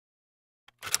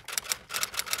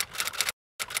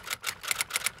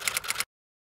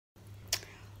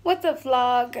What's up,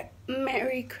 vlog?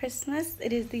 Merry Christmas.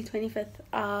 It is the 25th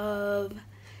of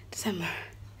December.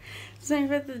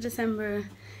 25th of December.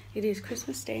 It is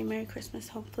Christmas Day. Merry Christmas.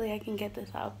 Hopefully I can get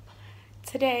this up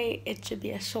today. It should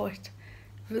be a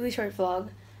really short vlog.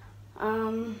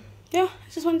 Yeah, I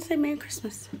just wanted to say Merry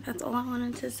Christmas. That's all I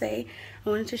wanted to say. I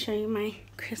wanted to show you my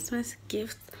Christmas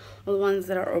gifts, or the ones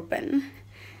that are open.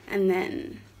 And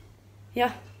then,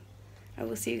 yeah, I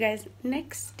will see you guys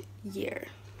next year.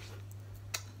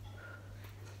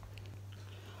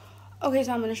 Okay,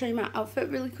 so I'm going to show you my outfit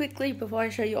really quickly before I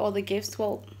show you all the gifts.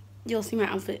 Well, you'll see my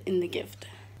outfit in the gift.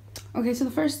 Okay, so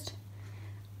the first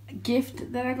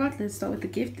gift that I got, let's start with the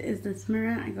gift, is this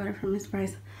mirror. I got it from Miss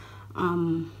Price.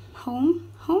 Home.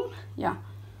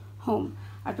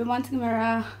 I've been wanting a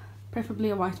mirror, preferably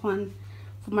a white one,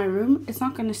 for my room. It's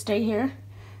not going to stay here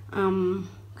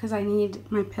because I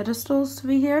need my pedestals to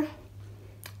be here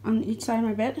on each side of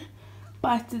my bed.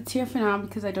 But it's here for now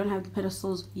because I don't have the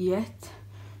pedestals yet.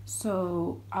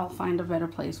 So I'll find a better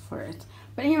place for it.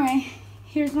 But anyway,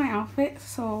 here's my outfit.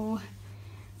 So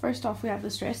first off, we have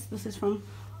this dress. This is from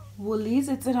Woolies.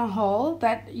 It's in a haul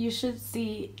that you should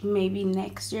see maybe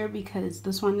next year, because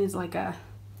this one is like a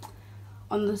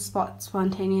on the spot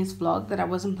spontaneous vlog that I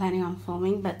wasn't planning on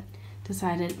filming, but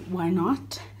decided why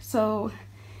not. So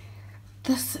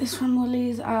this is from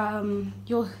Woolies.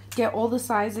 You'll get all the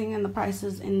sizing and the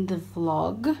prices in the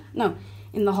vlog, no,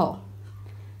 in the haul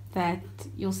that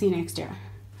you'll see next year.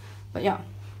 But yeah,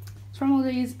 it's from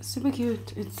Woolies, super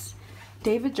cute. It's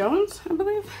David Jones, I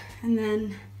believe. And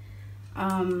then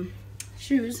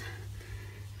shoes.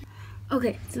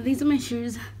 Okay, so these are my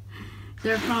shoes.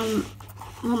 They're from,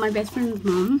 well, my best friend's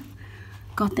mom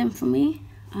got them for me.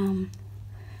 It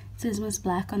says Miss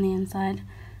Black on the inside.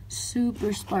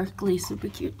 Super sparkly, super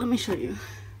cute. Let me show you.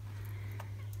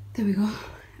 There we go.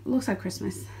 It looks like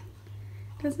Christmas,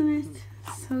 doesn't it?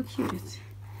 So cute.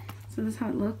 So this is how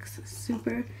it looks.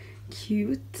 Super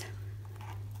cute.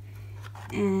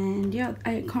 And yeah,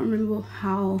 I can't remember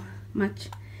how much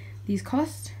these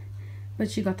cost, but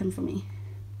she got them for me.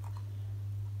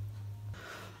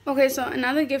 Okay, so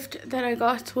another gift that I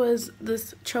got was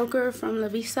this choker from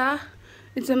Lavisa.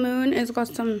 It's a moon. It's got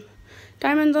some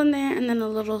diamonds on there and then a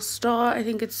little star. I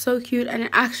think it's so cute, and it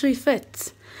actually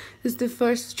fits. This is the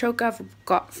first choker I've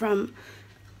got from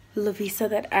Lavisa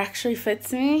that actually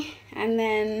fits me. And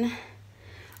then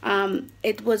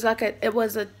it was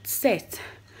a set.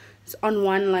 It's on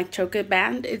one like choker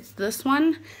band. It's this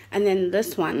one and then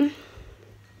this one,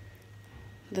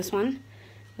 this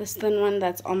thin one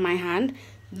that's on my hand.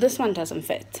 This one doesn't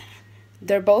fit.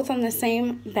 They're both on the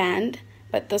same band,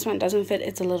 but this one doesn't fit.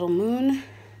 It's a little moon.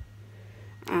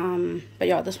 But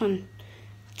yeah, this one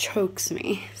chokes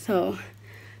me. So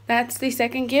that's the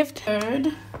second gift.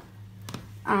 Third,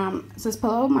 it's this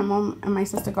pillow. My mom and my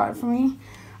sister got it for me.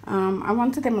 I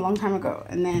wanted them a long time ago,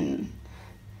 and then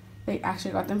they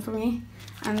actually got them for me.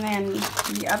 And then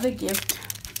the other gift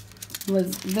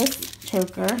was this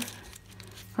choker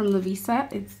from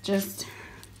Lavisa. It's just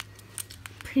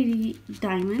pretty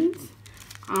diamonds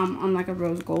on like a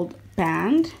rose gold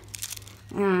band.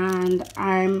 And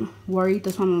I'm worried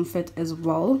this one won't fit as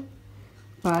well,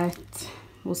 but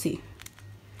we'll see.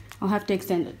 I'll have to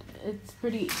extend it. It's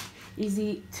pretty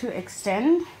easy to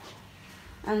extend.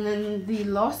 And then the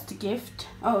last gift,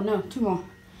 oh no, two more.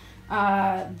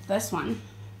 This one,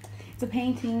 it's a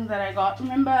painting that I got.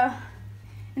 Remember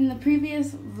in the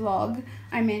previous vlog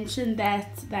I mentioned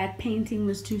that that painting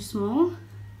was too small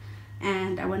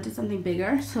and I wanted something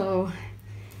bigger, so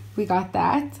we got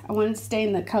that. I wanted to stay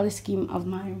in the color scheme of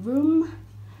my room.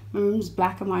 My room's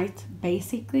black and white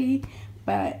basically,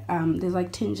 but there's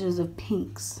like tinges of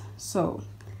pinks, so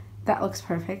that looks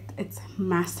perfect. It's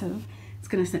massive. It's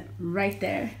gonna sit right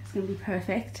there. It's gonna be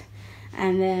perfect.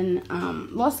 And then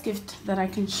last gift that I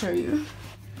can show you,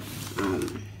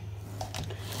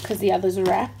 because the others are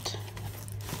wrapped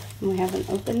and we haven't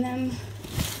opened them,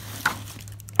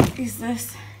 is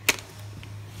this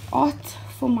Art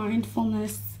for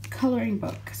Mindfulness coloring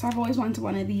book. So I've always wanted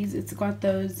one of these. It's got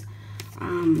those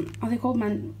are they called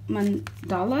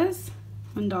mandalas?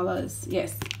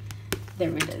 Yes,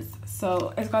 there it is.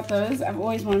 So it's got those. I've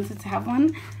always wanted to have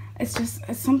one. It's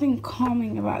something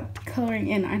calming about coloring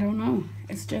in. I don't know.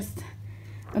 It's just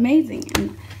amazing.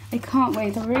 And I can't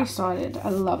wait. I've already started. I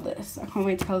love this. I can't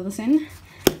wait to color this in.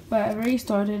 But I've already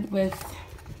started with,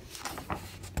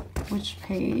 which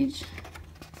page?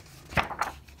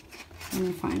 Let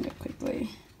me find it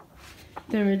quickly.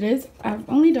 There it is. I've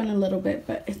only done a little bit,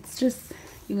 but it's just,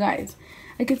 you guys,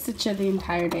 I could sit here the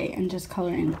entire day and just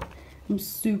color in. I'm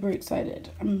super excited.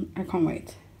 I can't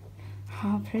wait.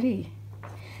 How pretty.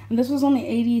 And this was only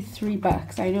 83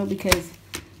 bucks. I know because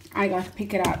I got to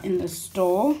pick it out in the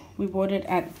store. We bought it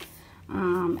at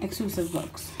Exclusive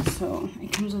Looks. So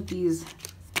it comes with these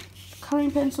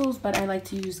coloring pencils, but I like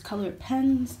to use colored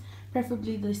pens,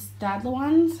 preferably the Staedtler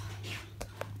ones.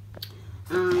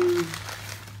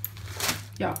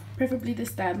 Yeah, preferably the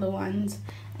Staedtler ones,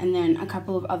 and then a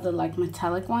couple of other like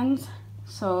metallic ones.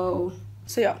 So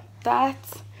yeah,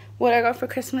 that's what I got for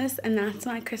Christmas, and that's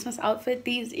my Christmas outfit.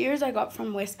 These ears I got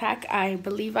from Westpac. I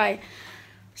believe I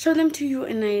showed them to you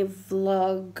in a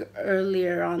vlog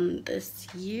earlier on this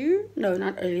year. No,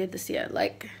 not earlier this year,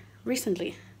 like recently.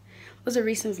 It was a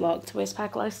recent vlog to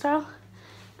Westpac Lifestyle.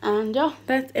 And yeah,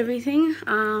 that's everything.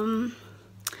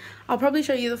 I'll probably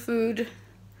show you the food,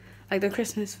 like the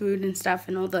Christmas food and stuff,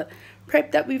 and all the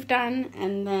prep that we've done.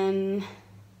 And then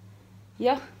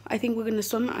yeah, I think we're gonna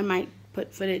swim. I might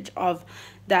put footage of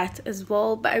that as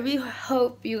well. But I really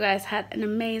hope you guys had an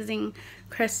amazing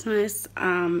Christmas,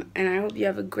 and I hope you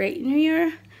have a great New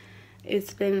Year.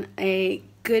 It's been a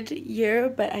good year,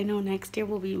 but I know next year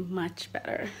will be much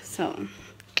better. So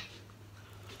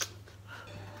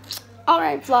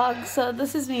alright vlog, so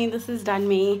this is me, this is done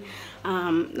me.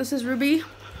 This is Ruby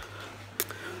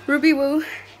Woo.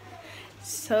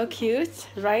 So cute,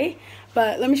 right?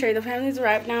 But let me show you, the family's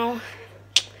arrived now.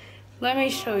 Let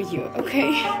me show you,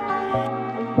 okay?